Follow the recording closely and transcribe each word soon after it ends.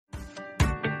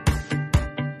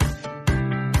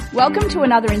Welcome to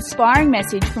another inspiring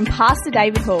message from Pastor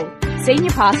David Hall, Senior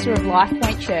Pastor of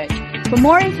Lifepoint Church. For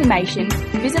more information,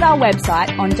 visit our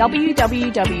website on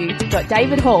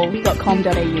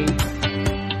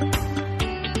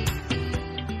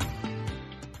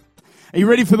www.davidhall.com.au. Are you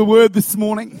ready for the word this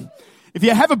morning? If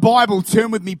you have a Bible,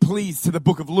 turn with me please to the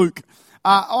book of Luke.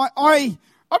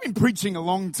 I've been preaching a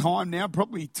long time now,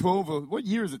 probably 12 or what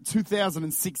year is it?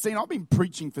 2016. I've been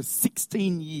preaching for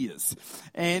 16 years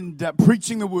and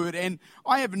preaching the word. And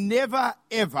I have never,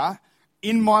 ever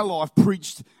in my life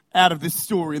preached out of this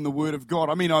story in the word of God.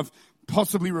 I mean, I've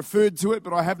possibly referred to it,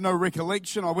 but I have no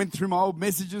recollection. I went through my old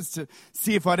messages to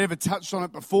see if I'd ever touched on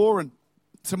it before. And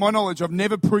to my knowledge, I've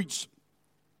never preached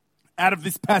out of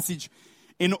this passage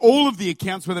in all of the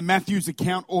accounts, whether Matthew's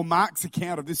account or Mark's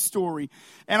account of this story.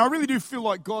 And I really do feel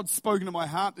like God's spoken to my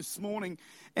heart this morning.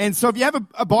 And so if you have a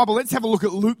Bible, let's have a look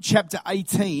at Luke chapter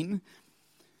 18.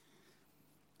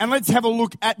 And let's have a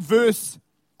look at verse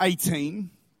 18.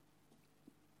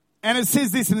 And it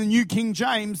says this in the New King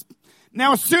James.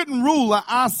 Now a certain ruler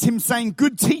asked him, saying,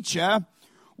 "Good teacher,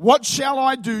 what shall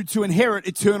I do to inherit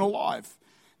eternal life?"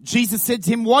 Jesus said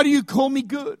to him, "Why do you call me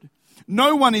good?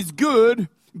 No one is good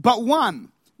but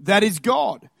one, that is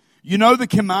God. You know the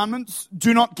commandments: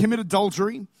 do not commit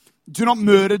adultery, do not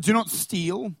murder, do not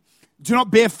steal, do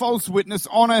not bear false witness,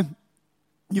 honor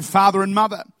your father and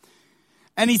mother."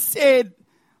 And he said,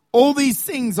 "All these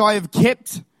things I have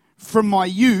kept from my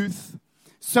youth."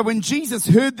 So when Jesus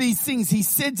heard these things, he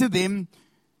said to him,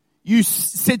 "You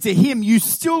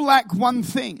still lack one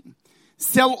thing.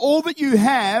 Sell all that you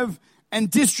have and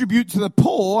distribute to the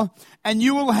poor, and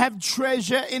you will have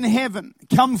treasure in heaven.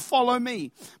 Come follow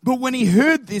me." But when he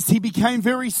heard this, he became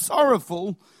very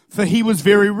sorrowful, for he was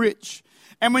very rich.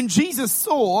 And when Jesus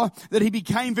saw that he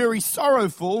became very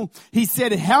sorrowful, he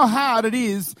said, "How hard it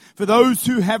is for those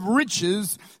who have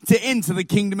riches to enter the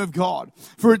kingdom of God.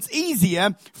 For it's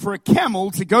easier for a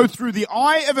camel to go through the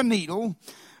eye of a needle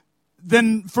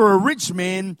than for a rich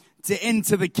man to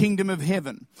enter the kingdom of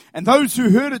heaven." And those who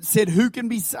heard it said, "Who can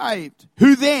be saved?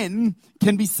 Who then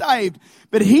can be saved?"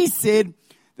 But he said,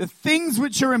 "The things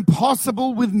which are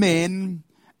impossible with men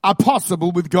are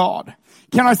possible with God."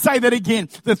 Can I say that again?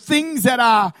 The things that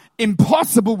are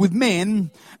impossible with men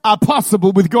are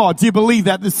possible with God. Do you believe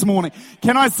that this morning?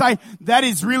 Can I say that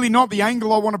is really not the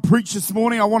angle I want to preach this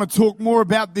morning? I want to talk more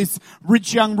about this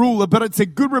rich young ruler, but it's a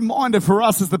good reminder for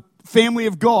us as the family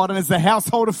of God and as the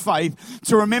household of faith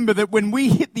to remember that when we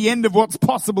hit the end of what's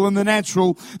possible in the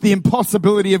natural, the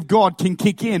impossibility of God can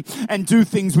kick in and do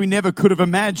things we never could have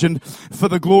imagined for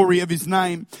the glory of his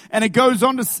name. And it goes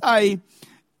on to say,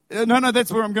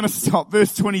 that's where I'm going to stop.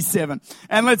 Verse 27.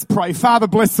 And let's pray. Father,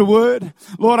 bless the word.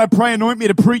 Lord, I pray, anoint me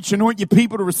to preach, anoint your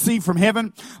people to receive from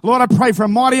heaven. Lord, I pray for a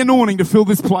mighty anointing to fill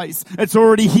this place. It's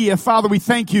already here. Father, we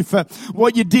thank you for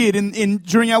what you did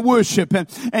during our worship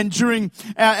and during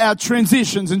our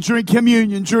transitions and during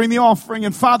communion, during the offering.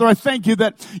 And Father, I thank you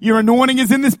that your anointing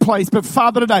is in this place. But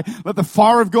Father, today, let the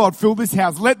fire of God fill this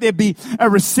house. Let there be a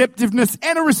receptiveness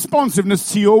and a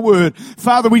responsiveness to your word.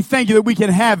 Father, we thank you that we can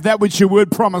have that which your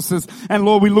word promises. And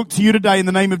Lord, we look to you today in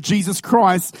the name of Jesus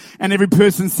Christ. And every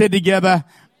person said together,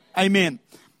 amen.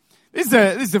 This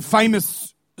is a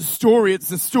famous story. It's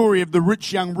the story of the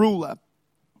rich young ruler.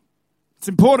 It's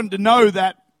important to know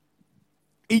that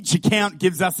each account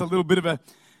gives us a little bit of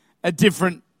a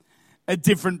different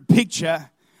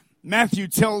picture. Matthew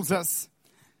tells us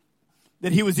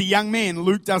that he was a young man.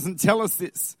 Luke doesn't tell us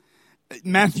this.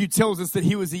 Matthew tells us that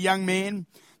he was a young man.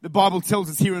 The Bible tells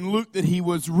us here in Luke that he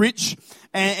was rich,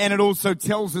 and it also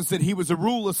tells us that he was a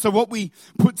ruler. So what we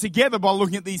put together by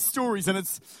looking at these stories, and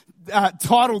it's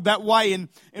titled that way in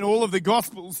all of the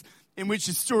Gospels in which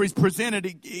the story is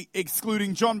presented,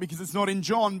 excluding John because it's not in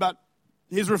John, but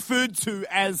he's referred to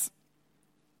as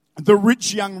the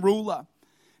rich young ruler.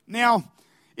 Now,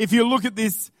 if you look at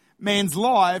this man's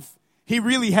life, he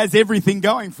really has everything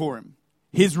going for him.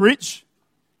 He's rich,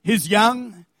 he's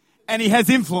young, and he has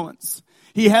influence.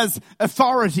 He has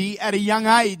authority at a young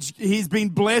age. He's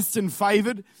been blessed and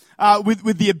favored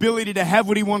with the ability to have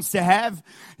what he wants to have,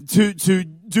 to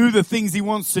do the things he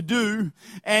wants to do,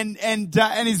 and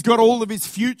he's got all of his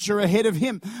future ahead of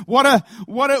him. What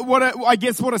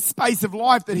a space of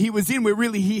life that he was in, where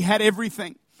really he had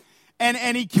everything.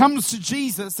 And he comes to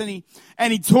Jesus and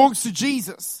he talks to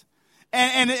Jesus,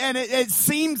 and it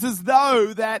seems as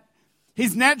though that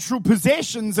his natural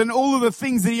possessions and all of the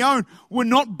things that he owned were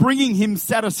not bringing him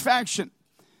satisfaction.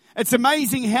 It's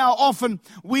amazing how often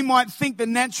we might think the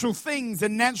natural things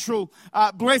and natural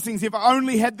blessings, if I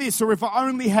only had this, or if I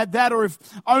only had that, or if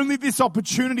only this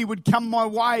opportunity would come my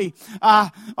way,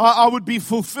 I would be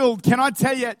fulfilled. Can I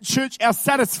tell you, church, our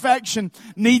satisfaction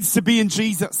needs to be in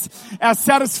Jesus. Our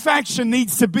satisfaction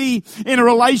needs to be in a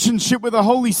relationship with the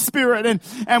Holy Spirit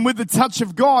and with the touch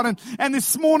of God. And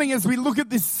this morning, as we look at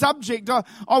this subject,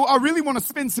 I really want to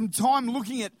spend some time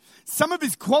looking at some of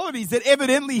his qualities that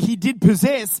evidently he did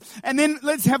possess. And then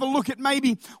let's have a look at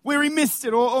maybe where he missed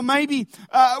it, or maybe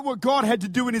what God had to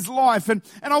do in his life. And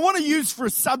I want to use for a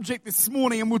subject this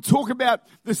morning, and we'll talk about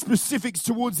the specifics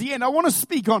towards the end. I want to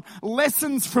speak on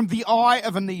lessons from the eye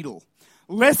of a needle.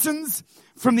 Lessons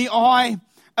from the eye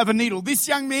of a needle. This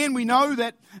young man, we know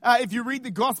that if you read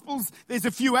the Gospels, there's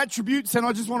a few attributes, and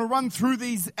I just want to run through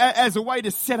these as a way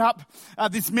to set up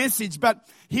this message. But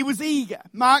he was eager.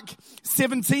 Mark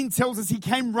 17 tells us he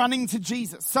came running to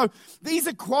Jesus. So these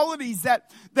are qualities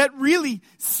that really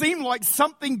seem like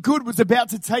something good was about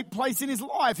to take place in his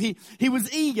life. He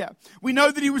was eager. We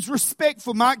know that he was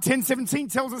respectful. Mark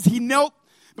 10:17 tells us he knelt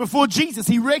before Jesus.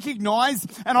 He recognized,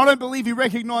 and I don't believe he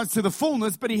recognized to the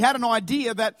fullness, but he had an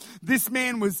idea that this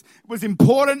man was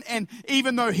important, and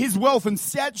even though his wealth and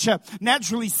stature,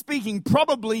 naturally speaking,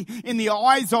 probably in the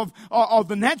eyes of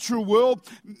the natural world,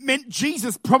 meant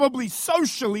Jesus probably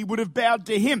socially would have bowed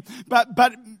to him. But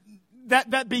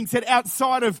that being said,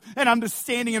 outside of an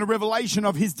understanding and a revelation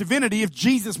of his divinity, if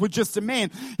Jesus were just a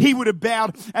man, he would have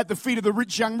bowed at the feet of the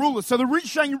rich young ruler. So the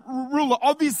rich young ruler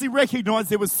obviously recognized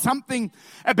there was something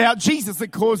about Jesus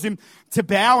that caused him to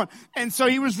bow. And so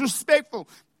he was respectful.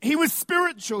 He was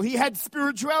spiritual. He had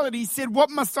spirituality. He said, "What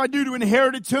must I do to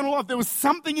inherit eternal life?" There was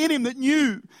something in him that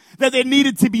knew that there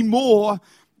needed to be more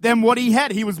than what he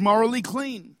had. He was morally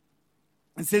clean.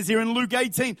 It says here in Luke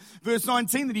 18, verse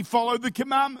 19, that he followed the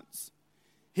commandments.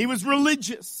 He was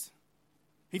religious.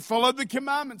 He followed the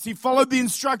commandments. He followed the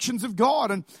instructions of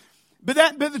God.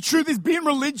 But the truth is, being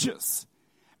religious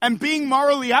and being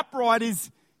morally upright is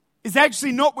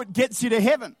actually not what gets you to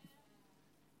heaven.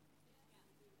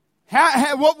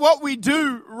 What we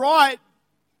do right,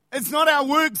 it's not our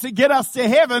works that get us to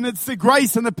heaven. It's the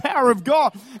grace and the power of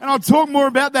God. And I'll talk more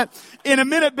about that in a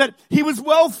minute. But he was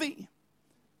wealthy.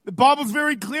 The Bible's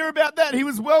very clear about that. He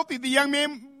was wealthy. The young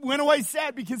man went away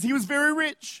sad because he was very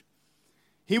rich.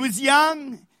 He was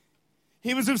young.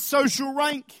 He was of social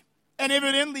rank. And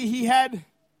evidently he had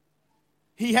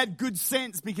good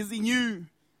sense because he knew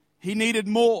he needed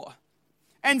more.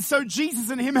 And so Jesus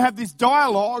and him have this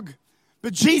dialogue,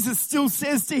 but Jesus still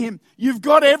says to him, "You've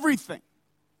got everything,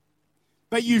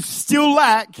 but you still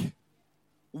lack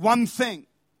one thing."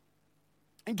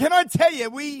 And can I tell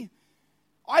you,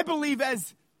 I believe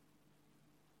as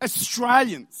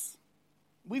Australians,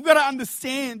 we've got to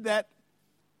understand that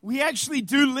we actually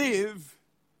do live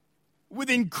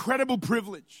with incredible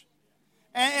privilege.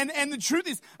 And the truth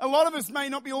is, a lot of us may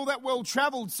not be all that well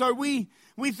traveled, so we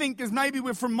think because maybe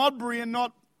we're from Modbury and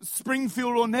not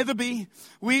Springfield or Netherby,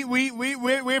 we're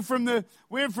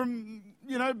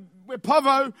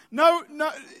Povo. No,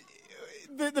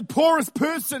 the poorest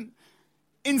person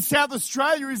in South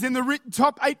Australia is in the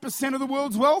top 8% of the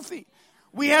world's wealthy.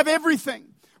 We have everything.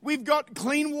 We've got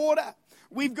clean water.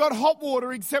 We've got hot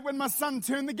water, except when my son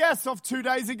turned the gas off 2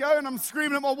 days ago and I'm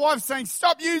screaming at my wife saying,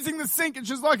 "Stop using the sink." And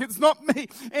she's like, "It's not me."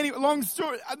 Anyway, long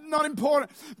story, not important.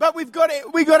 But we got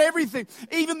everything.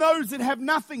 Even those that have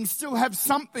nothing still have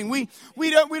something. We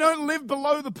don't live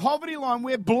below the poverty line.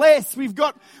 We're blessed.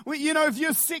 If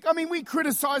you're sick, we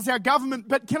criticize our government,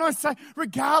 but can I say,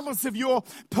 regardless of your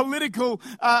political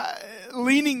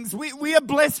leanings, we are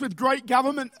blessed with great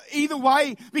government either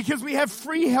way, because we have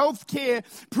free health care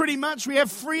pretty much. We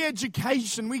have free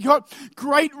education. We got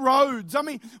great roads.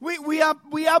 We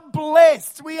are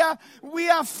blessed. We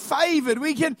are favored.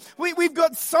 We've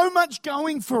got so much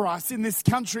going for us in this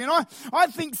country. And I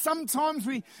think sometimes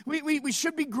we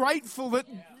should be grateful that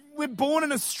we're born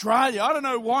in Australia. I don't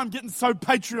know why I'm getting so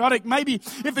patriotic. Maybe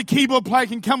if the keyboard player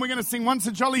can come, we're going to sing "Once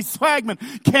a Jolly Swagman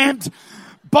Camped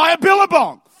by a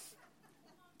Billabong."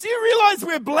 Do you realize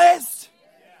we're blessed?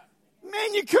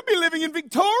 Man, you could be living in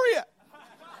Victoria.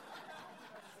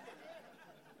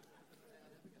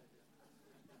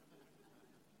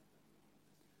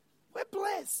 We're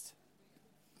blessed.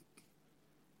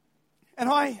 And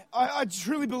I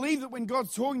truly believe that when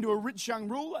God's talking to a rich young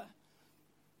ruler,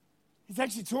 he's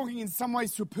actually talking in some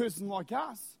ways to a person like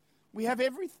us. We have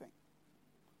everything.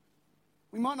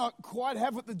 We might not quite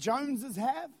have what the Joneses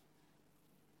have,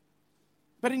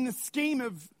 but in the scheme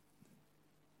of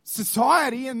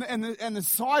society and the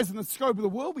size and the scope of the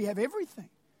world, we have everything.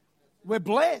 We're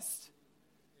blessed.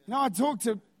 I talked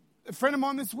to a friend of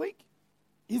mine this week,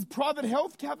 his private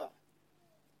health cover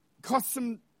costs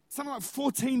him something like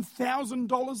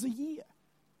 $14,000 a year.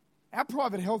 Our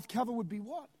private health cover would be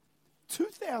what?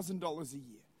 $2,000 a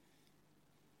year.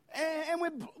 And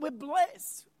we're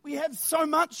blessed. We have so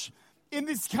much in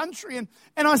this country. And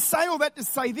I say all that to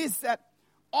say this, that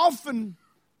often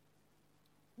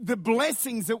the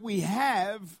blessings that we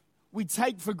have, we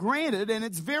take for granted, and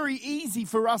it's very easy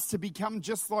for us to become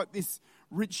just like this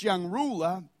rich young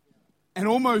ruler and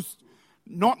almost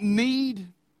not need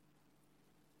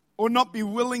or not be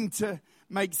willing to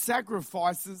make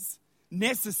sacrifices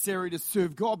necessary to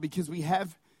serve God because we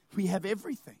have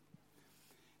everything.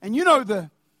 And you know the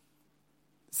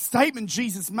statement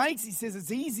Jesus makes, he says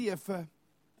it's easier for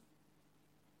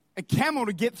a camel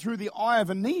to get through the eye of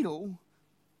a needle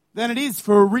than it is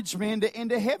for a rich man to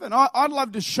enter heaven. I'd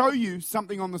love to show you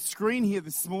something on the screen here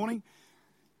this morning.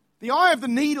 The eye of the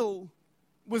needle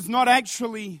was not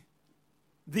actually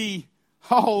the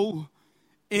hole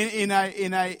in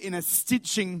a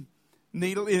stitching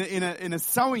needle, in a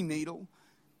sewing needle.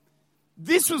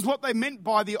 This was what they meant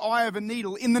by the eye of a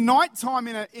needle. In the nighttime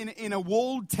in a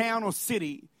walled town or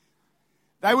city,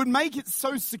 they would make it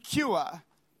so secure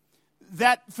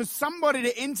that for somebody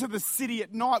to enter the city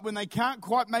at night when they can't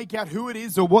quite make out who it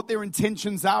is or what their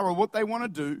intentions are or what they want to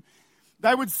do,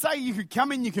 they would say you could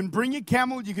come in, you can bring your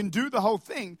camel, you can do the whole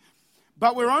thing,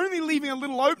 but we're only leaving a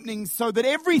little opening so that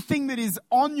everything that is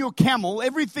on your camel,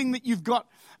 everything that you've got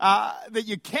that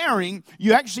you're carrying,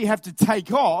 you actually have to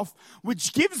take off,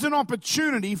 which gives an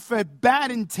opportunity for bad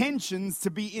intentions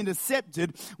to be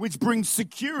intercepted, which brings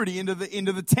security into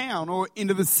the town or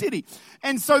into the city.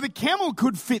 And so the camel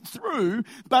could fit through,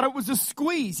 but it was a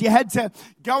squeeze. You had to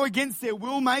go against their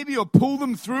will maybe, or pull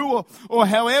them through, or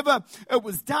however it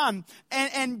was done.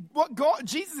 And what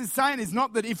Jesus is saying is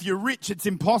not that if you're rich, it's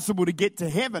impossible to get to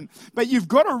heaven, but you've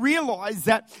got to realize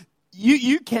that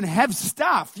you can have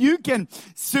stuff. You can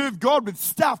serve God with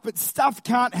stuff, but stuff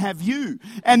can't have you.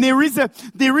 And there is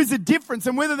a difference,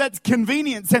 and whether that's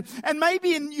convenience, and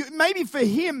maybe for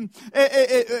him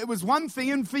it was one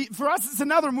thing, and for us it's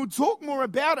another, and we'll talk more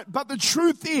about it. But the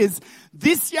truth is,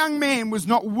 this young man was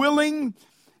not willing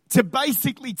to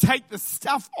basically take the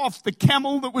stuff off the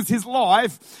camel that was his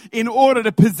life in order to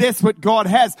possess what God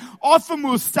has. Often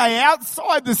we'll stay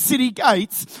outside the city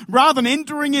gates rather than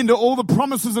entering into all the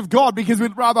promises of God, because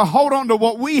we'd rather hold on to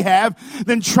what we have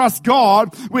than trust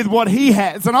God with what he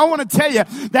has. And I want to tell you,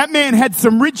 that man had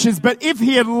some riches, but if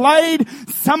he had laid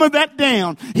some of that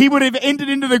down, he would have entered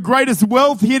into the greatest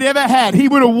wealth he had ever had. He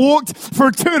would have walked for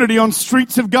eternity on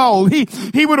streets of gold.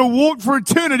 He would have walked for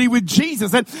eternity with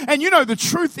Jesus. And you know, the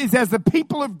truth is, as the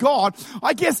people of God,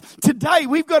 I guess today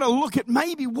we've got to look at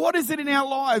maybe what is it in our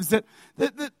lives that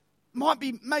might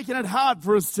be making it hard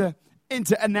for us to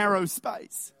enter a narrow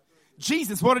space.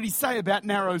 Jesus, what did he say about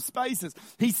narrow spaces?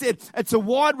 He said, it's a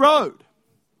wide road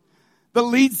that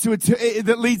leads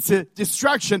to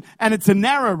destruction, and it's a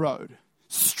narrow road.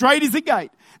 Straight is the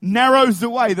gate, narrow is the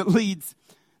way that leads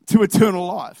to eternal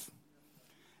life.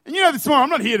 And you know, this morning, I'm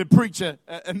not here to preach a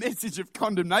message of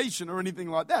condemnation or anything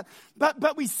like that.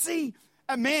 But we see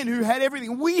a man who had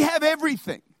everything. We have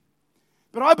everything.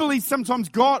 But I believe sometimes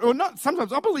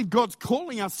I believe God's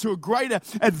calling us to a greater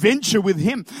adventure with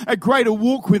him, a greater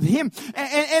walk with him.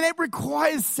 And it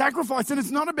requires sacrifice. And it's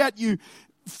not about you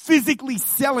physically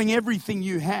selling everything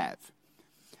you have.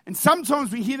 And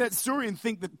sometimes we hear that story and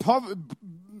think that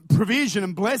provision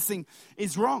and blessing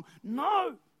is wrong.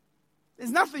 No.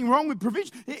 There's nothing wrong with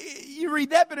provision. You read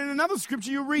that, but in another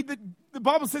scripture you'll read that the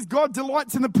Bible says God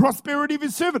delights in the prosperity of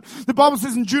his servant. The Bible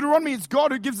says in Deuteronomy, it's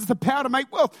God who gives us the power to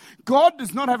make wealth. God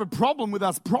does not have a problem with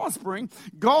us prospering.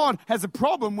 God has a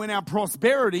problem when our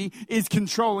prosperity is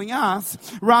controlling us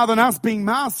rather than us being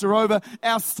master over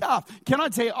our stuff. Can I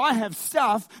tell you, I have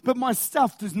stuff, but my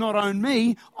stuff does not own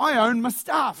me. I own my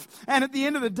stuff. And at the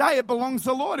end of the day, it belongs to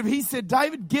the Lord. If he said,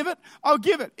 David, give it, I'll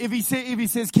give it. If he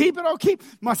says, keep it, I'll keep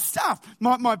my stuff,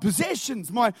 my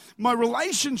possessions, my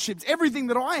relationships, everything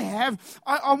that I have.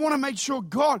 I want to make sure,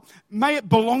 God, may it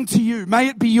belong to you. May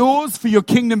it be yours for your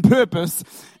kingdom purpose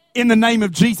in the name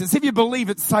of Jesus. If you believe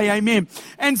it, say amen.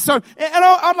 And so,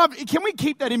 I'd love, can we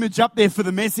keep that image up there for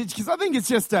the message? Because I think it's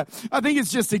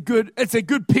just a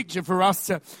good picture for us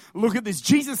to look at this.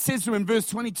 Jesus says to him in verse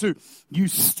 22, you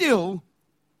still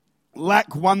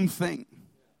lack one thing.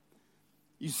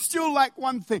 You still lack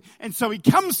one thing. And so he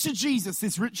comes to Jesus,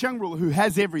 this rich young ruler who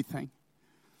has everything.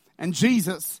 And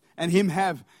Jesus and him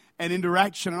have an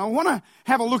interaction. And I want to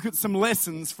have a look at some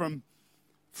lessons from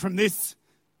this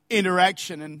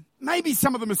interaction, and maybe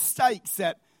some of the mistakes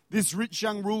that this rich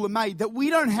young ruler made that we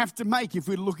don't have to make if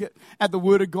we look at the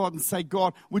Word of God and say,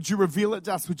 God, would you reveal it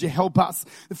to us? Would you help us?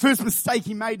 The first mistake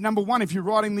he made, number one, if you're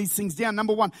writing these things down,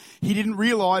 number one, he didn't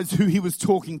realize who he was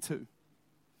talking to.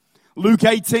 Luke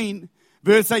 18,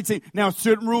 verse 18. Now a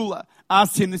certain ruler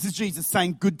asked him, this is Jesus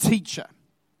saying, good teacher.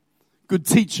 Good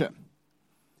teacher.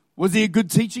 Was he a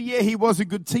good teacher? Yeah, he was a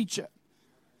good teacher.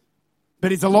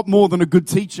 But he's a lot more than a good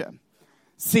teacher.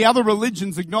 See, other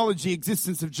religions acknowledge the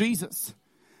existence of Jesus.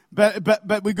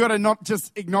 But we've got to not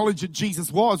just acknowledge that Jesus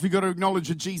was, we've got to acknowledge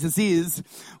that Jesus is.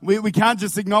 We can't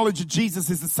just acknowledge that Jesus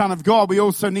is the Son of God. We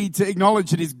also need to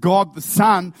acknowledge that he's God the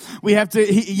Son. We have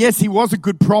to, yes, he was a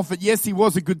good prophet. Yes, he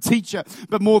was a good teacher.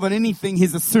 But more than anything,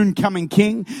 he's a soon coming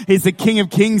King. He's the King of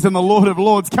Kings and the Lord of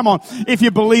Lords. Come on, if you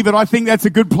believe it, I think that's a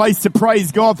good place to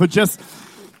praise God for just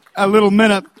a little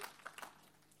minute.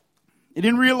 He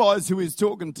didn't realize who he was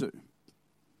talking to.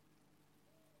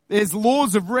 There's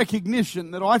laws of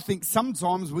recognition that I think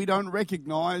sometimes we don't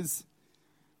recognize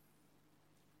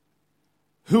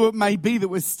who it may be that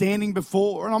we're standing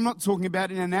before. And I'm not talking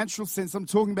about in a natural sense. I'm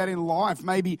talking about in life.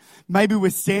 Maybe we're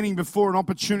standing before an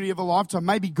opportunity of a lifetime.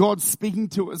 Maybe God's speaking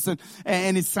to us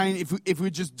and is saying, if we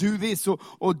just do this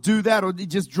or do that, or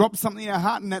just drop something in our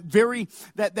heart, and that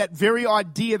very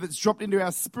idea that's dropped into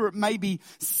our spirit may be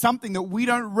something that we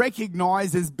don't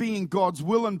recognize as being God's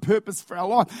will and purpose for our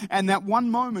life. And that one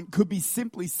moment could be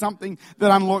simply something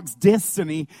that unlocks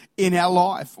destiny in our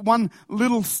life. One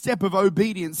little step of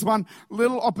obedience, one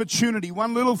little opportunity,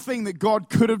 one little thing that God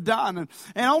could have done.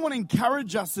 And I want to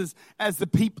encourage us as the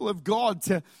people of God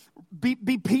to be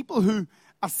people who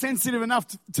are sensitive enough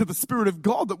to the Spirit of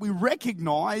God, that we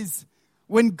recognize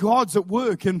when God's at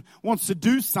work and wants to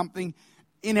do something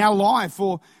in our life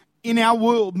or in our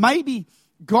world. Maybe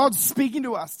God's speaking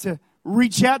to us to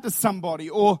reach out to somebody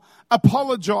or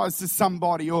apologize to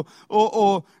somebody or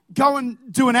go and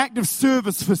do an act of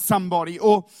service for somebody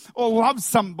or love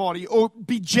somebody or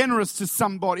be generous to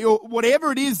somebody or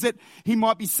whatever it is that he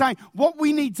might be saying. What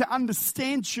we need to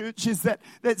understand, church, is that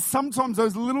sometimes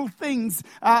those little things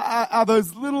are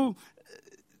those little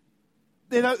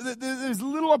there's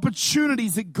little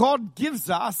opportunities that God gives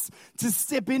us to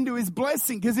step into his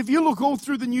blessing. Because if you look all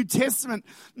through the New Testament,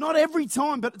 not every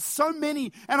time, but so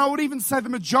many, and I would even say the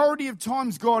majority of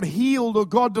times God healed or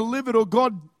God delivered or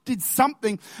God did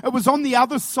something, it was on the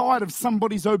other side of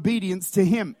somebody's obedience to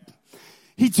him.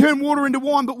 He turned water into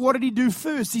wine, but what did he do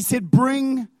first? He said,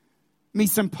 bring me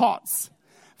some pots.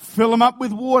 Fill them up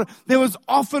with water. There was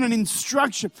often an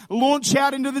instruction. Launch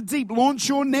out into the deep. Launch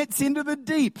your nets into the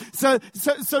deep. So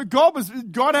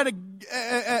God had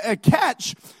a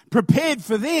catch prepared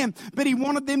for them, but he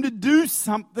wanted them to do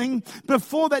something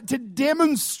before that to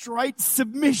demonstrate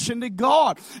submission to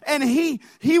God. And he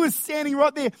was standing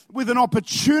right there with an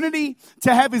opportunity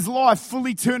to have his life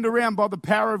fully turned around by the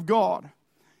power of God.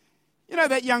 You know,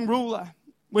 that young ruler,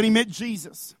 when he met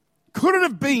Jesus, could it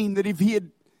have been that if he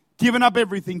had given up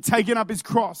everything, taken up his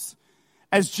cross,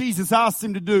 as Jesus asked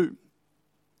him to do,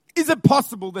 is it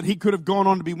possible that he could have gone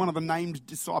on to be one of the named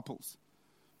disciples?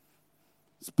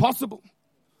 It's possible.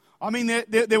 I mean,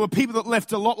 there were people that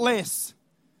left a lot less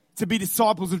to be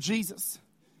disciples of Jesus.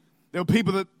 There were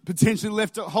people that potentially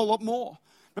left a whole lot more.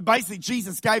 But basically,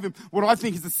 Jesus gave him what I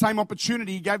think is the same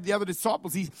opportunity he gave the other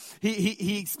disciples.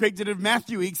 He expected of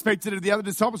Matthew, he expected of the other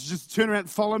disciples to just turn around and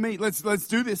follow me. Let's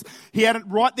do this. He had it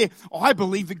right there. I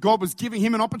believe that God was giving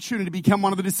him an opportunity to become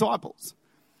one of the disciples.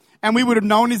 And we would have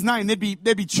known his name. There'd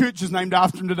be churches named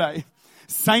after him today.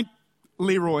 Saint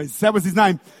Leroy's. That was his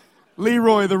name.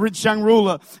 Leroy, the rich young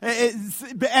ruler.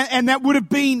 And that would have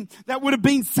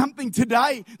been something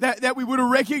today that we would have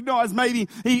recognized. Maybe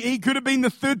he could have been the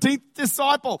 13th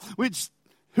disciple, which,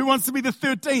 who wants to be the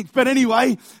 13th? But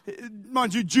anyway,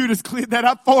 mind you, Judas cleared that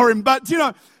up for him. But, you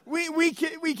know, we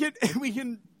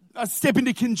can step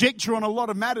into conjecture on a lot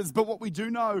of matters. But what we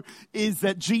do know is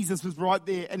that Jesus was right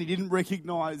there and he didn't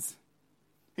recognize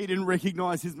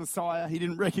his Messiah. He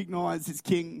didn't recognize his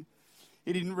King.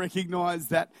 He didn't recognize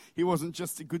that he wasn't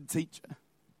just a good teacher.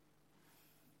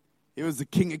 He was the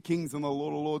King of Kings and the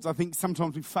Lord of Lords. I think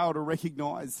sometimes we fail to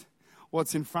recognize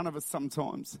what's in front of us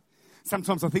sometimes.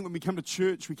 Sometimes I think when we come to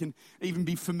church, we can even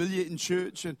be familiar in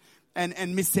church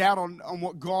and miss out on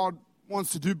what God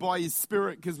wants to do by his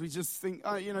Spirit, because we just think,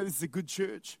 oh, you know, this is a good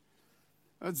church.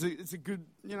 It's a good,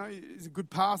 you know, it's a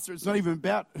good pastor. It's not even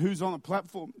about who's on the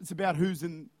platform. It's about who's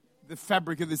in the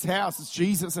fabric of this house. It's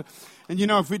Jesus. And you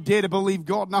know, if we dare to believe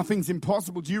God, nothing's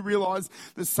impossible. Do you realize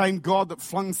the same God that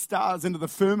flung stars into the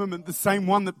firmament, the same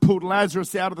one that pulled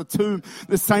Lazarus out of the tomb,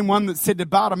 the same one that said to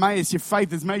Bartimaeus, your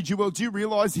faith has made you well? Do you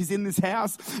realize he's in this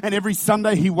house? And every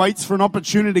Sunday he waits for an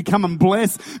opportunity to come and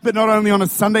bless. But not only on a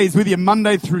Sunday, he's with you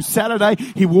Monday through Saturday.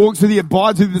 He walks with you,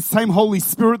 abides with you. The same Holy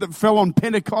Spirit that fell on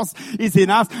Pentecost is in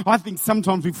us. I think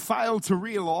sometimes we fail to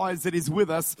realize that he's with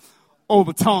us all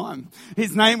the time.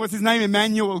 What's his name?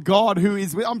 Emmanuel, God who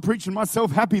is with. I'm preaching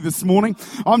myself happy this morning.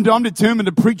 I'm determined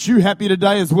to preach you happy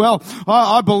today as well.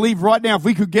 I believe right now if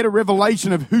we could get a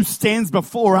revelation of who stands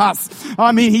before us.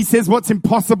 I mean, he says what's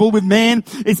impossible with man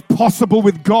is possible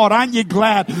with God. Aren't you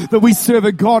glad that we serve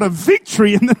a God of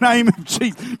victory in the name of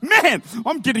Jesus? Man,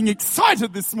 I'm getting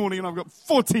excited this morning and I've got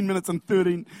 14 minutes and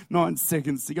 39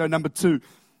 seconds to go. Number 2.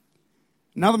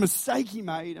 Another mistake he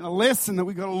made and a lesson that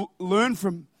we've got to learn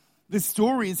from this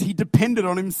story is he depended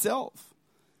on himself.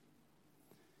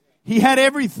 He had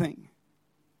everything.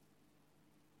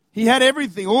 He had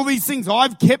everything. All these things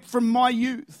I've kept from my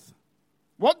youth.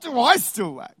 What do I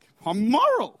still lack? I'm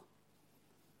moral.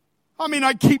 I mean,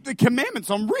 I keep the commandments.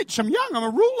 I'm rich. I'm young. I'm a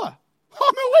ruler.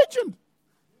 I'm a legend.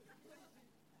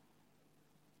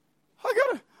 I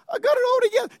got it all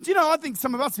together. Do you know, I think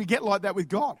some of us, we get like that with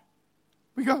God.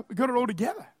 We got it all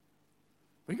together.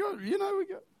 We got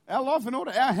our life in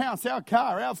order, our house, our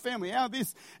car, our family, our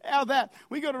this, our that.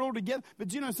 We got it all together. But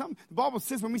do you know something? The Bible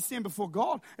says when we stand before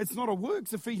God, it's not of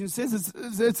works. Ephesians says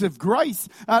it's of grace,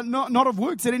 not of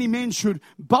works that any man should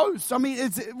boast. I mean,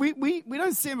 we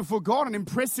don't stand before God and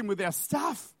impress him with our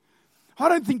stuff. I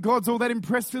don't think God's all that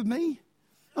impressed with me.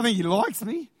 I think he likes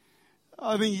me.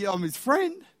 I think I'm his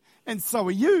friend. And so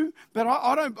are you. But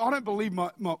I don't believe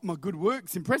my good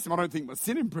works impress him. I don't think my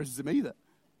sin impresses him either.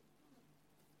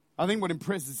 I think what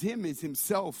impresses him is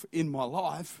himself in my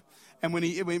life. And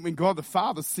when God the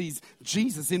Father sees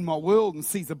Jesus in my world and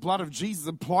sees the blood of Jesus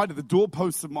applied to the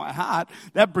doorposts of my heart,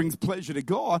 that brings pleasure to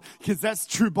God because that's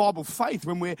true Bible faith.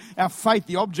 When our faith,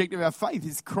 the object of our faith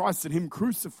is Christ and him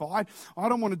crucified. I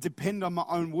don't want to depend on my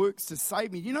own works to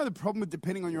save me. You know the problem with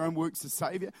depending on your own works to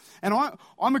save you? And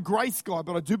I'm a grace guy,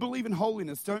 but I do believe in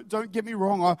holiness. Don't get me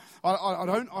wrong. I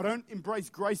don't embrace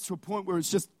grace to a point where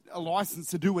it's just a license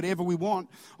to do whatever we want.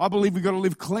 I believe we've got to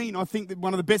live clean. I think that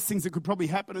one of the best things that could probably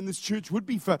happen in this church would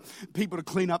be for people to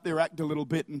clean up their act a little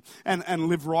bit and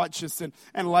live righteous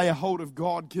and lay a hold of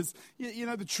God. Because, you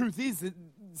know, the truth is that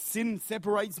sin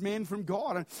separates man from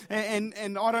God.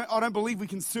 And I don't believe we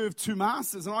can serve two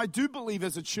masters. And I do believe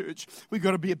as a church, we've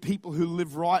got to be a people who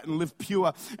live right and live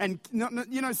pure. And,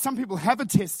 you know, some people have a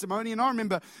testimony. And I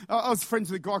remember I was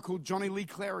friends with a guy called Johnny Lee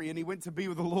Clary, and he went to be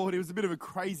with the Lord. He was a bit of a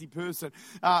crazy person.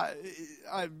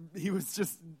 He was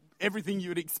just everything you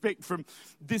would expect from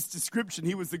this description.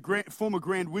 He was the former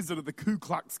Grand Wizard of the Ku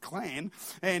Klux Klan,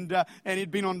 and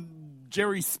he'd been on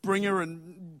Jerry Springer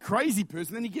and crazy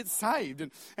person. Then he gets saved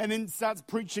and then starts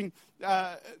preaching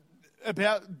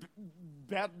about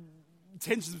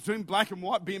tensions between black and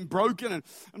white being broken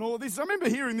and all of this. I remember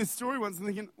hearing this story once and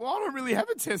thinking, well, I don't really have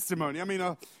a testimony. I mean,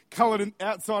 I coloured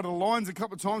outside of the lines a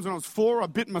couple of times when I was 4. I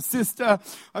bit my sister.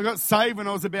 I got saved when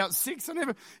I was about 6.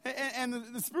 And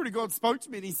the Spirit of God spoke to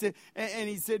me and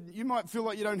he said, you might feel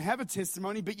like you don't have a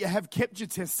testimony, but you have kept your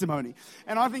testimony.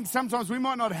 And I think sometimes we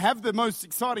might not have the most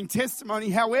exciting testimony.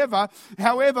 However,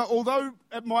 although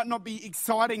it might not be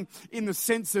exciting in the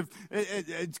sense of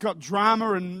it's got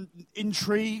drama and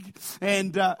intrigue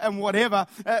and whatever,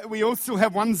 we all still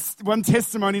have one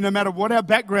testimony no matter what our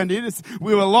background is.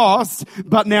 We were lost,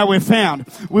 but now we're found.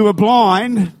 We were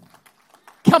blind.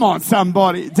 Come on,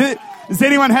 somebody. Does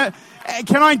anyone have?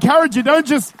 Can I encourage you? Don't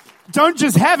just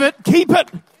have it. Keep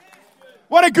it.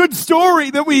 What a good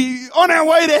story that we on our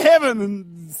way to heaven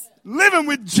and living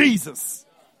with Jesus.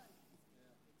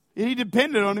 And he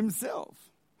depended on himself.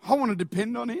 I want to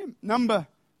depend on him. Number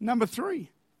 3.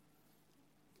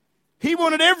 He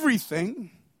wanted everything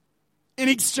in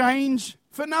exchange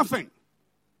for nothing.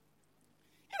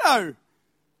 You know,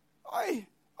 I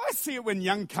see it when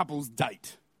young couples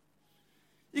date.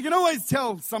 You can always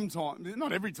tell sometimes,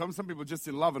 not every time, some people are just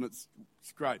in love and it's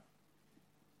great.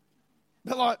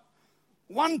 But like,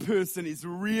 one person is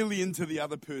really into the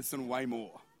other person way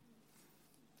more.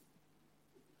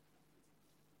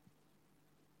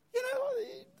 You know,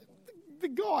 the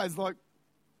guy's like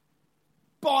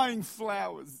buying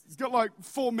flowers. He's got like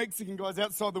 4 Mexican guys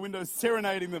outside the window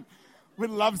serenading them with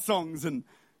love songs, and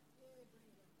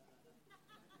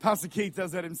Pastor Keith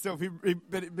does that himself.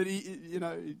 But he, you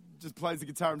know, he just plays the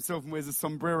guitar himself and wears a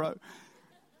sombrero.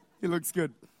 He looks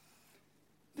good.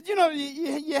 But you know,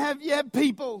 you have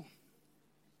people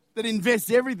that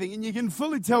invests everything, and you can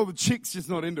fully tell the chick's just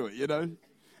not into it, you know.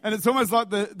 And it's almost like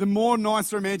the more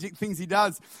nice romantic things he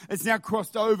does, it's now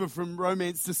crossed over from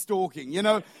romance to stalking, you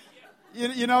know.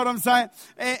 You know what I'm saying?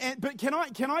 But can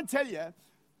I tell you,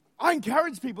 I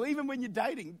encourage people, even when you're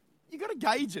dating, you got to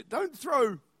gauge it. Don't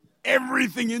throw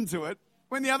everything into it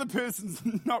when the other person's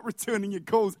not returning your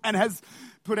calls and has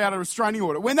put out a restraining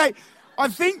order. I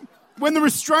think when the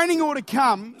restraining order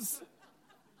comes,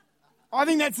 I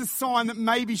think that's a sign that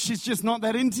maybe she's just not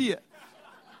that into you.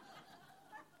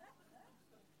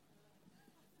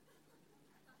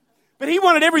 But he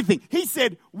wanted everything. He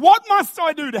said, what must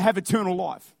I do to have eternal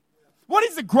life? What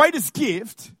is the greatest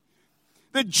gift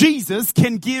that Jesus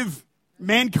can give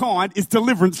mankind is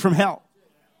deliverance from hell.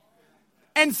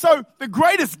 And so the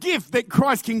greatest gift that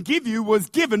Christ can give you was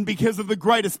given because of the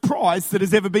greatest price that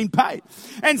has ever been paid.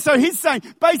 And so he's saying,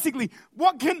 basically,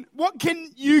 what can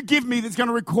you give me that's going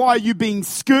to require you being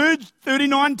scourged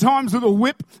 39 times with a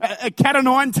whip, a cat o'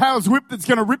 nine tails whip that's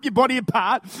going to rip your body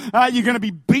apart? You're going to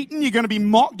be beaten, you're going to be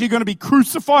mocked, you're going to be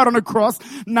crucified on a cross,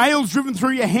 nails driven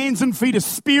through your hands and feet, a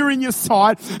spear in your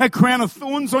side, a crown of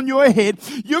thorns on your head.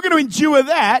 You're going to endure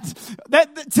that.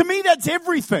 To me, that's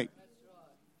everything.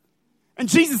 And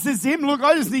Jesus says to him, look,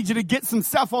 I just need you to get some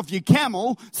stuff off your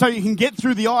camel so you can get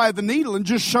through the eye of the needle and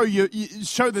just show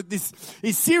that this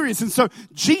is serious. And so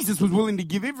Jesus was willing to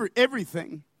give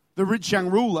everything. The rich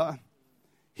young ruler,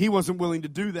 he wasn't willing to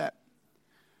do that.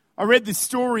 I read this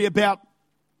story about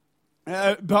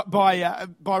by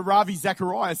Ravi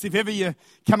Zacharias. If ever you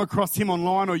come across him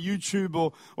online or YouTube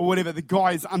or whatever, the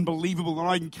guy is unbelievable, and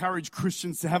I encourage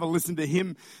Christians to have a listen to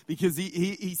him because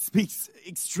he speaks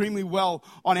extremely well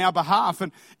on our behalf.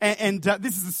 And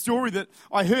this is a story that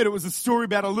I heard. It was a story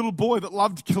about a little boy that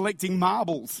loved collecting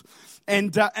marbles.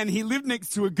 And he lived next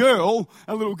to a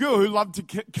little girl who loved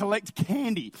to collect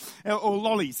candy or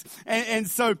lollies. And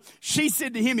so she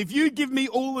said to him, if you give me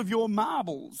all of your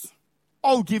marbles,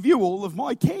 I'll give you all of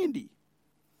my candy.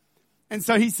 And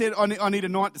so he said, I need a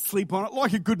night to sleep on it.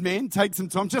 Like a good man, take some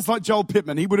time. Just like Joel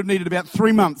Pittman. He would have needed about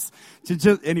 3 months to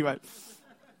just... Anyway,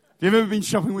 if you've ever been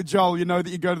shopping with Joel, you know that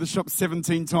you go to the shop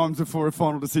 17 times before a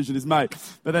final decision is made.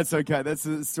 But that's okay. That's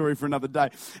a story for another day.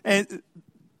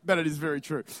 But it is very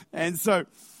true. And so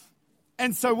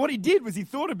what he did was he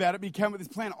thought about it, but he came with this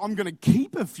plan. I'm going to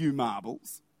keep a few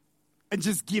marbles and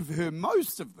just give her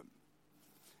most of them.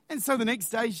 And so the next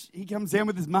day, he comes down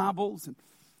with his marbles and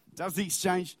does the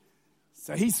exchange.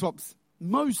 So he swaps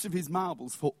most of his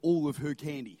marbles for all of her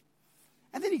candy.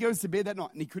 And then he goes to bed that night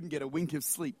and he couldn't get a wink of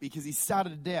sleep because he started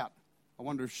to doubt, I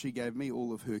wonder if she gave me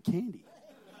all of her candy.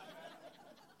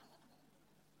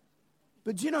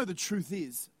 But do you know the truth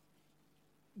is,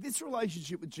 this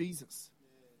relationship with Jesus,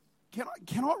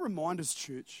 can I remind us,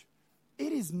 church,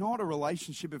 it is not a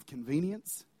relationship of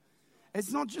convenience.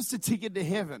 It's not just a ticket to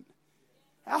heaven.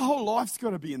 Our whole life's got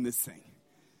to be in this thing.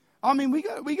 I mean, we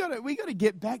got to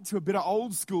get back to a bit of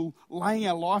old school, laying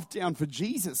our life down for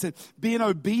Jesus and being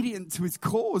obedient to his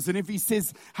cause. And if he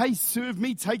says, hey, serve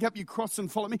me, take up your cross and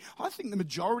follow me, I think the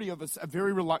majority of us are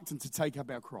very reluctant to take up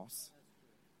our cross.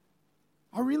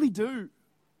 I really do.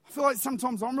 I feel like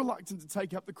sometimes I'm reluctant to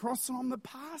take up the cross and I'm the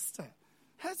pastor.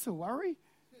 That's a worry.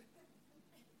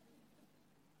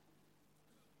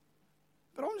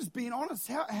 But I'm just being honest,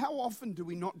 how often do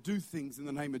we not do things in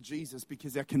the name of Jesus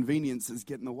because our conveniences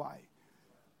get in the way?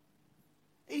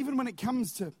 Even when it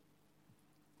comes to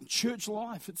church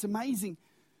life, it's amazing.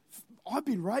 I've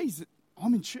been raised,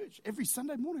 I'm in church. Every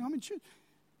Sunday morning I'm in church.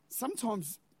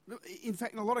 Sometimes, in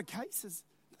fact, in a lot of cases,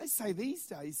 they say these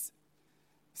days,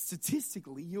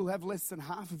 statistically, you'll have less than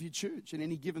half of your church in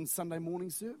any given Sunday morning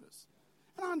service.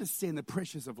 And I understand the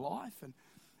pressures of life and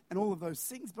all of those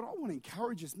things, but I want to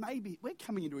encourage us. Maybe we're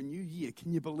coming into a new year.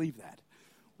 Can you believe that?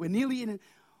 We're nearly in it.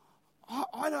 I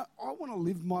want to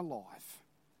live my life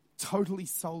totally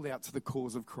sold out to the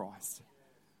cause of Christ.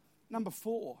 Number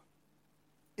 4,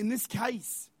 in this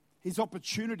case, his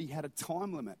opportunity had a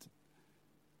time limit.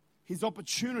 His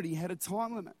opportunity had a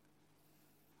time limit.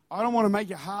 I don't want to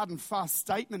make a hard and fast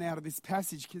statement out of this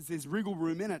passage because there's wriggle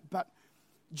room in it, but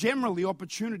generally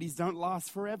opportunities don't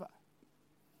last forever.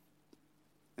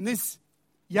 And this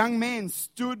young man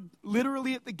stood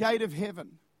literally at the gate of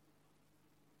heaven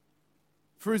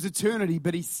for his eternity,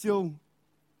 but he still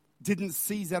didn't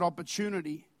seize that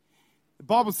opportunity. The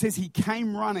Bible says he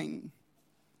came running,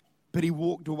 but he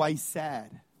walked away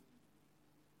sad.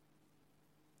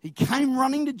 He came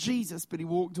running to Jesus, but he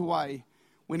walked away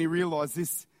when he realized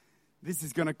this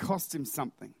is going to cost him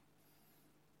something.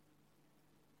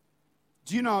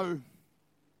 Do you know,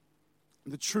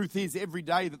 the truth is, every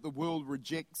day that the world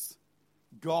rejects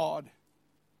God,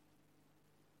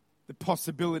 the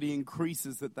possibility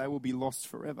increases that they will be lost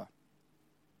forever.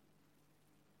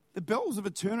 The bells of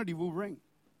eternity will ring.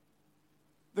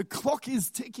 The clock is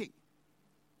ticking.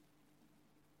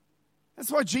 That's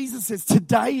why Jesus says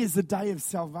today is the day of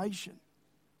salvation.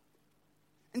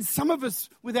 And some of us,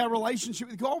 with our relationship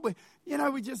with God,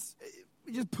 we just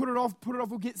put it off,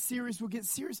 we'll get serious.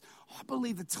 I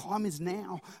believe the time is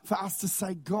now for us to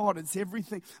say, God, it's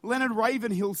everything. Leonard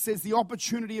Ravenhill says the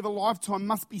opportunity of a lifetime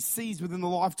must be seized within the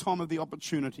lifetime of the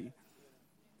opportunity.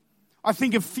 I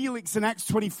think of Felix in Acts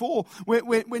 24,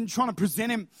 when trying to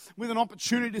present him with an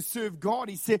opportunity to serve God,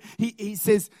 he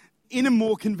says, in a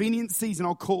more convenient season,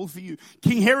 I'll call for you.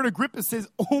 King Herod Agrippa says,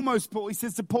 almost, Paul. He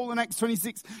says to Paul in Acts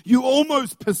 26, you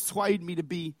almost persuade me to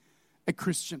be a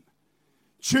Christian.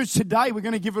 Church, today we're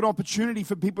going to give an opportunity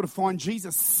for people to find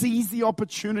Jesus. Seize the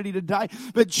opportunity today.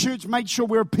 But church, make sure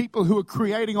we're people who are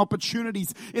creating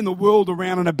opportunities in the world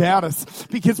around and about us,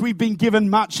 because we've been given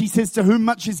much. He says, to whom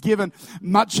much is given,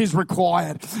 much is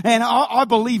required. And I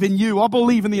believe in you. I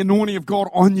believe in the anointing of God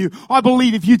on you. I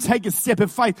believe if you take a step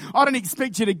of faith, I don't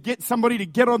expect you to get somebody to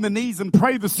get on their knees and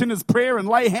pray the sinner's prayer and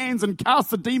lay hands and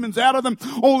cast the demons out of them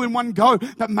all in one go.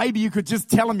 But maybe you could just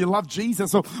tell them you love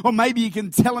Jesus, or maybe you can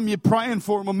tell them you're praying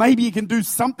for them, or maybe you can do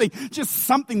something, just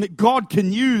something that God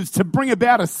can use to bring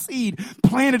about a seed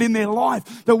planted in their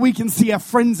life that we can see our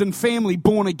friends and family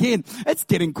born again. It's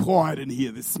getting quiet in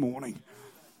here this morning.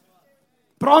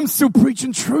 But I'm still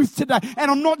preaching truth today.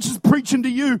 And I'm not just preaching to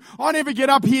you. I never get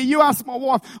up here. You ask my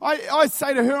wife. I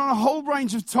say to her on a whole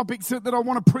range of topics that I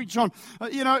want to preach on.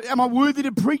 Am I worthy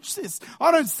to preach this? I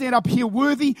don't stand up here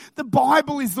worthy. The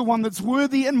Bible is the one that's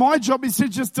worthy. And my job is to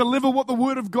just deliver what the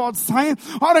Word of God's saying.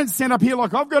 I don't stand up here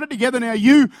like I've got it together now.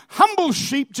 You humble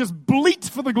sheep just bleat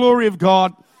for the glory of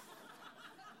God.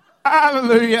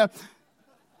 Hallelujah.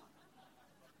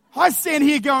 I stand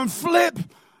here going, Flip,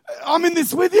 I'm in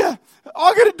this with you.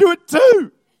 I got to do it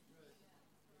too.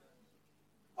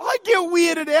 I get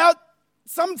weirded out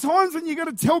sometimes when you got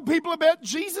to tell people about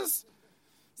Jesus.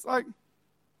 It's like,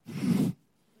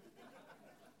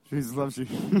 Jesus loves you.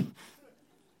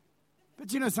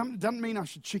 But something doesn't mean I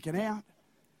should chicken out.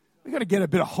 We got to get a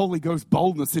bit of Holy Ghost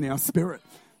boldness in our spirit.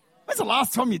 When's the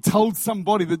last time you told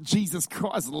somebody that Jesus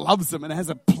Christ loves them and has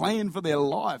a plan for their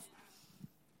life?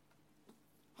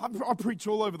 I preach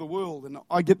all over the world, and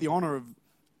I get the honor of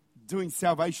doing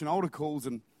salvation altar calls,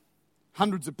 and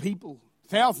hundreds of people,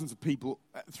 thousands of people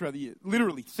throughout the year.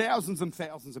 Literally thousands and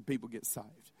thousands of people get saved.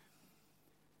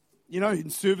 In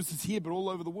services here, but all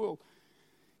over the world.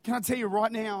 Can I tell you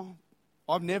right now,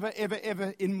 I've never, ever,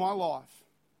 ever in my life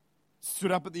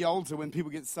stood up at the altar when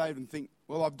people get saved and think,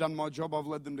 well, I've done my job, I've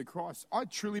led them to Christ. I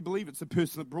truly believe it's the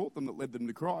person that brought them that led them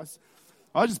to Christ.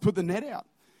 I just put the net out.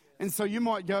 And so you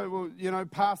might go, well,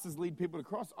 pastors lead people to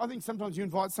Christ. I think sometimes you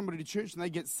invite somebody to church and they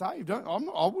get saved. I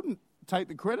wouldn't take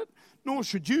the credit, nor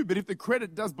should you. But if the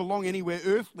credit does belong anywhere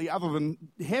earthly other than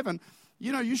heaven,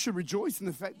 you should rejoice in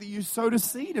the fact that you sowed a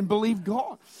seed and believe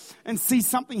God and see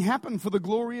something happen for the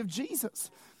glory of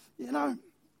Jesus.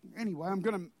 Anyway, I'm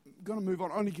going to move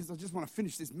on only because I just want to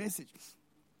finish this message.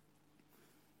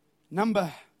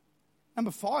 Number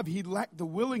 5, he lacked the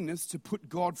willingness to put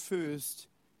God first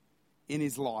in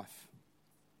his life.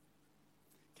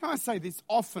 Can I say this?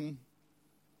 Often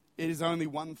it is only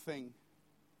one thing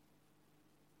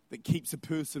that keeps a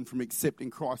person from accepting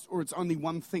Christ, or it's only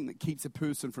one thing that keeps a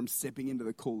person from stepping into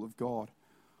the call of God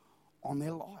on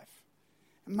their life.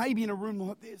 And maybe in a room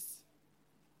like this,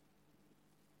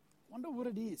 I wonder what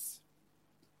it is.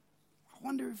 I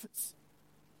wonder if it's,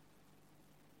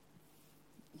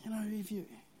 if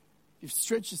you've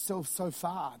stretched yourself so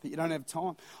far that you don't have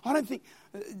time. I don't think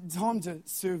time to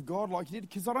serve God like you did,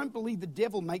 because I don't believe the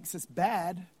devil makes us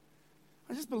bad.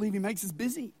 I just believe he makes us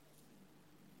busy.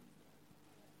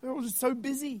 We're all just so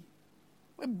busy.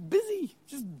 We're busy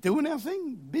just doing our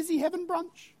thing. Busy having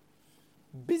brunch.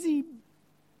 Busy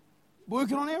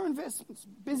working on our investments.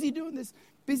 Busy doing this.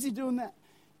 Busy doing that.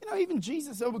 Even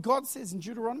Jesus, God says in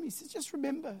Deuteronomy, he says, just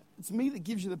remember, it's me that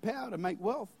gives you the power to make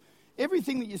wealth.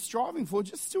 Everything that you're striving for,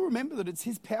 just still remember that it's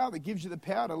his power that gives you the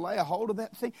power to lay a hold of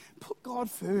that thing. Put God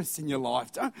first in your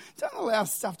life. Don't allow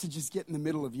stuff to just get in the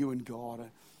middle of you and God.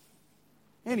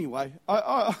 Anyway,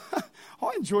 I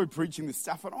enjoy preaching this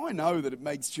stuff, and I know that it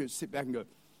makes church sit back and go.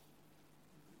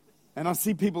 And I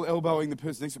see people elbowing the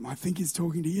person next to them. I think he's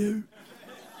talking to you.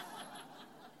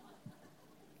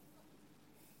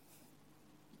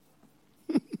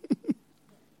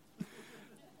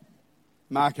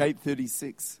 Mark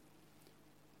 8:36.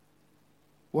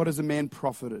 What is a man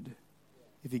profited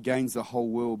if he gains the whole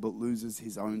world but loses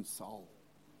his own soul?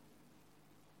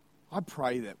 I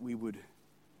pray that we would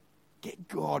Get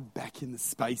God back in the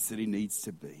space that he needs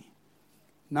to be.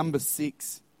 Number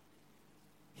 6,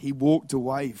 he walked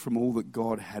away from all that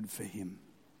God had for him.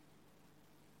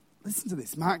 Listen to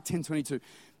this, Mark 10:22.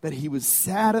 But he was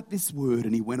sad at this word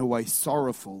and he went away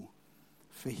sorrowful,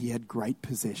 for he had great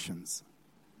possessions.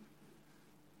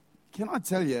 Can I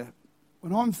tell you,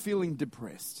 when I'm feeling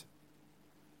depressed,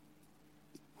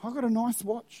 I've got a nice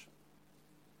watch.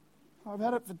 I've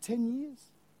had it for 10 years.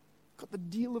 Got the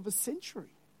deal of a century.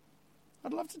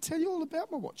 I'd love to tell you all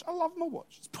about my watch. I love my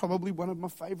watch. It's probably one of my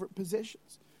favourite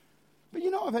possessions. But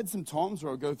I've had some times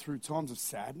where I go through times of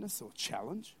sadness or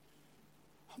challenge.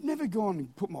 I've never gone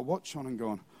and put my watch on and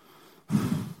gone,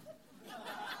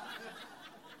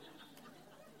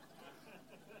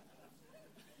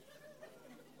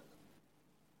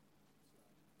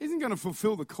 isn't going to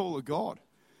fulfill the call of God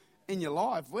in your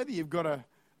life, whether you've got a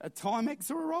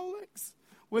Timex or a Rolex,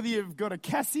 whether you've got a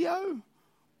Casio.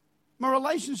 My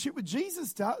relationship with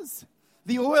Jesus does.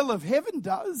 The oil of heaven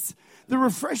does. The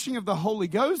refreshing of the Holy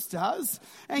Ghost does.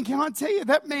 And can I tell you,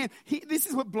 that man, this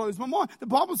is what blows my mind. The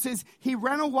Bible says he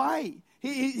ran away.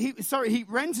 He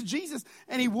ran to Jesus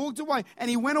and he walked away and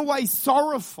he went away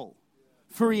sorrowful,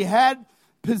 for he had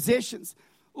possessions.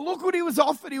 Look what he was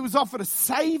offered. He was offered a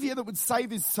savior that would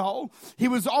save his soul. He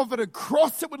was offered a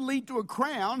cross that would lead to a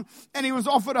crown. And he was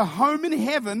offered a home in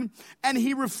heaven. And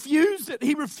he refused it.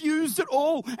 He refused it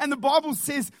all. And the Bible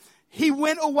says he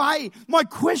went away. My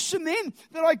question then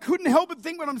that I couldn't help but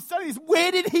think when I'm studying is,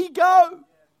 where did he go?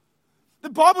 The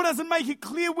Bible doesn't make it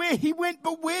clear where he went,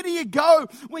 but where do you go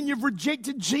when you've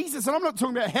rejected Jesus? And I'm not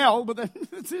talking about hell, but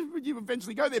you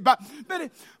eventually go there. But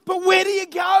where do you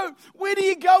go? Where do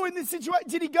you go in this situation?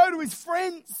 Did he go to his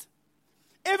friends?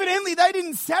 Evidently, they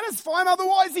didn't satisfy him.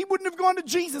 Otherwise, he wouldn't have gone to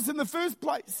Jesus in the first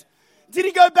place. Did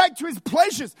he go back to his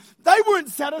pleasures? They weren't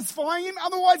satisfying him.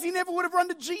 Otherwise, he never would have run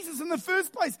to Jesus in the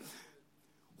first place.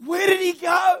 Where did he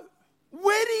go?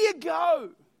 Where do you go?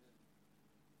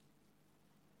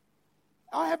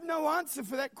 I have no answer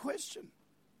for that question,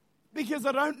 because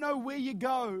I don't know where you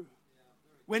go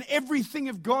when everything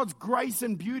of God's grace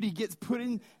and beauty gets put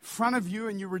in front of you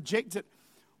and you reject it.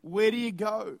 Where do you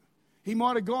go? He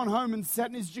might have gone home and sat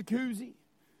in his jacuzzi.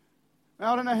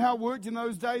 I don't know how it worked in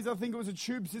those days. I think it was a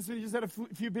tube system. He just had a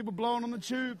few people blowing on the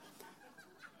tube.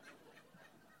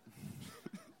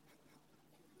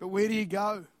 But where do you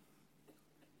go?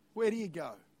 Where do you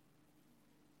go?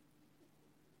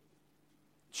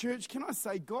 Church, can I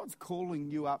say, God's calling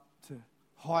you up to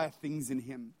higher things in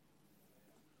him.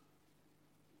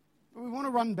 But we want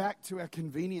to run back to our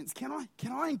convenience. Can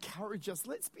I encourage us?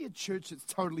 Let's be a church that's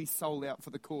totally sold out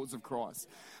for the cause of Christ.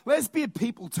 Let's be a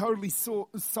people totally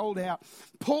sold out.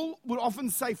 Paul would often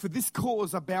say, for this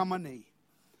cause I bow my knee.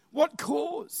 What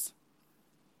cause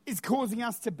is causing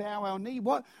us to bow our knee?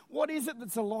 What is it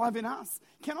that's alive in us?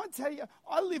 Can I tell you,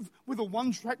 I live with a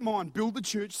one-track mind. Build the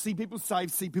church, see people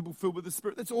saved, see people filled with the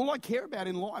Spirit. That's all I care about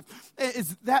in life.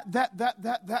 Is that.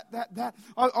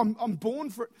 I'm born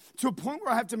for it, to a point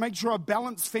where I have to make sure I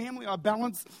balance family, I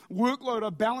balance workload, I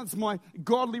balance my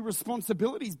godly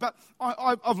responsibilities. But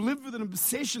I've lived with an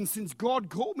obsession since God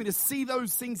called me to see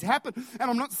those things happen. And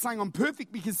I'm not saying I'm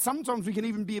perfect, because sometimes we can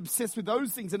even be obsessed with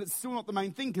those things and it's still not the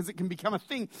main thing, because it can become a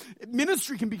thing.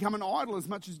 Ministry can become an idol as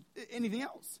much as anything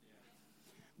else.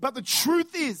 But the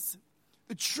truth is,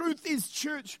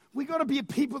 church, we got to be a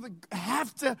people that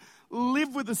have to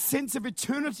live with a sense of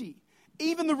eternity.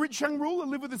 Even the rich young ruler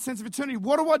lived with a sense of eternity.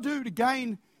 What do I do to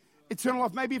gain eternal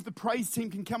life? Maybe if the praise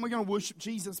team can come, we're going to worship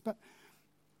Jesus. But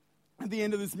at the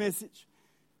end of this message,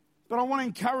 but I want to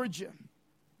encourage you.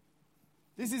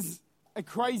 This is a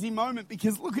crazy moment,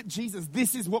 because look at Jesus.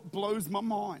 This is what blows my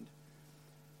mind.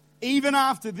 Even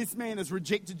after this man has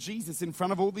rejected Jesus in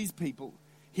front of all these people,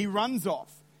 he runs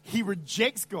off. He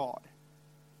rejects God.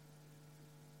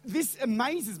 This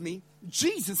amazes me.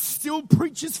 Jesus still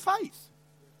preaches faith.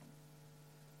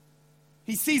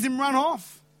 He sees him run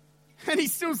off, and he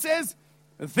still says,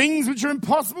 the things which are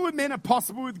impossible with men are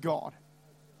possible with God.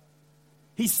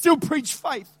 He still preached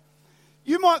faith.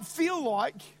 You might feel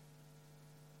like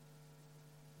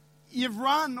you've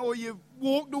run, or you've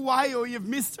walked away, or you've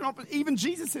missed an opportunity. Even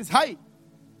Jesus says, hey,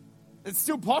 it's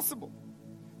still possible.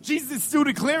 Jesus is still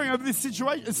declaring over this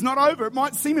situation. It's not over. It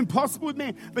might seem impossible with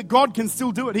man, but God can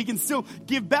still do it. He can still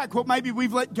give back what maybe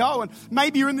we've let go. And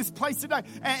maybe you're in this place today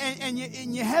and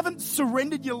you haven't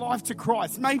surrendered your life to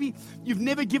Christ. Maybe you've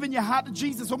never given your heart to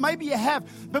Jesus, or maybe you have,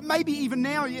 but maybe even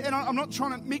now, and I'm not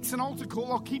trying to mix an altar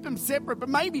call, I'll keep them separate, but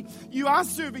maybe you are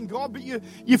serving God, but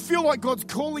you feel like God's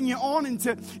calling you on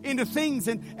into things,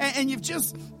 and you've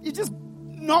just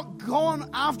not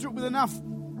gone after it with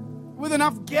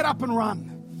enough get up and run.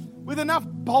 with enough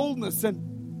boldness.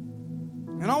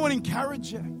 And I want to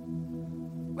encourage you.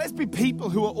 Let's be people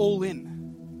who are all in.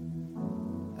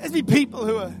 Let's be people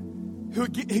who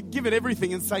give it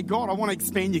everything and say, God, I want to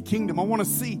expand your kingdom. I want to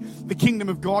see the kingdom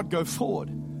of God go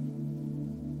forward.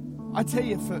 I tell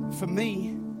you, for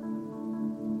me,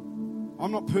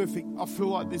 I'm not perfect. I feel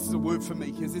like this is a word for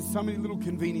me because there's so many little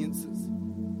conveniences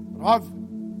that I've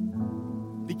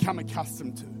become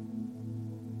accustomed to.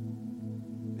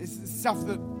 There's stuff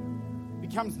that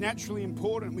becomes naturally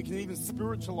important. We can even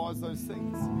spiritualize those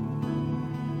things.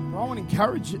 But I want to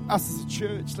encourage us as a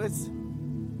church.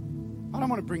 I don't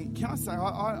want to bring, can I say,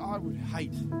 I would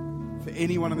hate for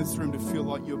anyone in this room to feel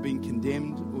like you're being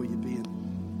condemned or you're being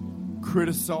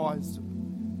criticized.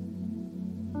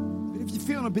 But if you're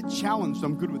feeling a bit challenged,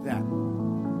 I'm good with that.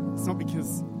 It's not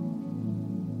because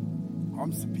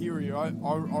I'm superior. I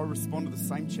respond to the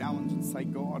same challenge and say,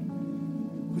 God,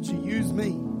 would you use me?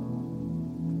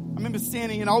 I remember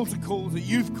standing in altar calls at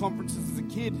youth conferences as a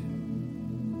kid.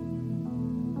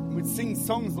 We'd sing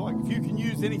songs like, if you can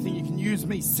use anything, you can use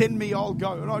me. Send me, I'll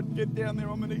go. And I'd get down there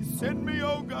on my knees. Send me,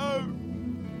 I'll go.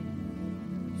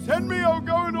 Send me, I'll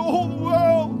go into all the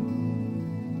world.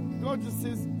 God just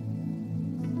says,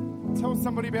 tell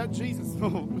somebody about Jesus. Can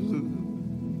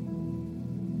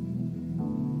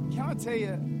I tell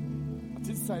you, I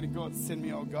did say to God, send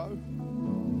me, I'll go.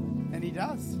 And he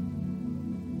does.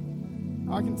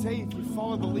 I can tell you, if you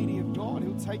follow the leading of God,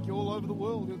 he'll take you all over the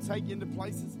world. He'll take you into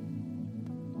places you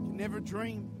can never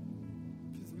dream.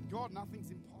 Because with God,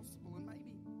 nothing's impossible.